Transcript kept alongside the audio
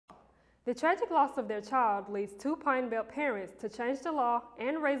The tragic loss of their child leads two Pine Belt parents to change the law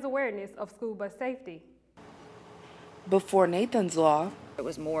and raise awareness of school bus safety. Before Nathan's Law, it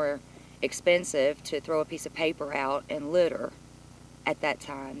was more expensive to throw a piece of paper out and litter at that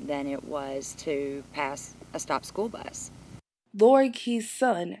time than it was to pass a stop school bus. Lori Key's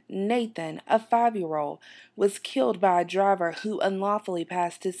son, Nathan, a 5-year-old, was killed by a driver who unlawfully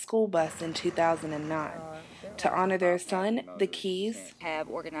passed his school bus in 2009. To honor their son, the Keys have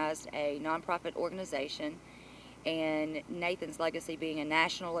organized a nonprofit organization, and Nathan's Legacy being a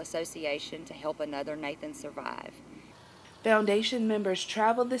national association to help another Nathan survive. Foundation members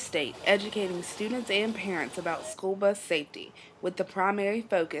traveled the state educating students and parents about school bus safety, with the primary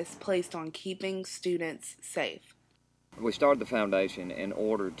focus placed on keeping students safe. We started the foundation in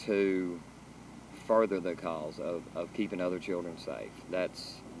order to further the cause of keeping other children safe.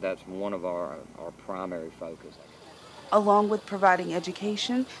 That's one of our primary focus. Along with providing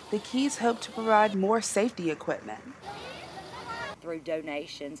education, the Keys hope to provide more safety equipment. Through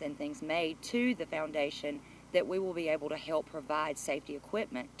donations and things made to the foundation, that we will be able to help provide safety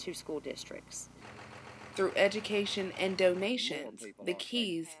equipment to school districts. Through education and donations, the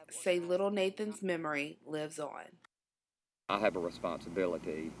Keys say little Nathan's memory lives on. I have a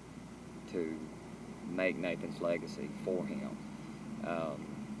responsibility to make Nathan's legacy for him,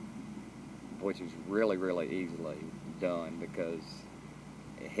 which is really, really easily done because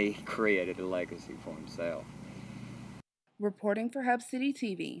he created a legacy for himself. Reporting for Hub City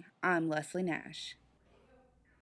TV, I'm Leslie Nash.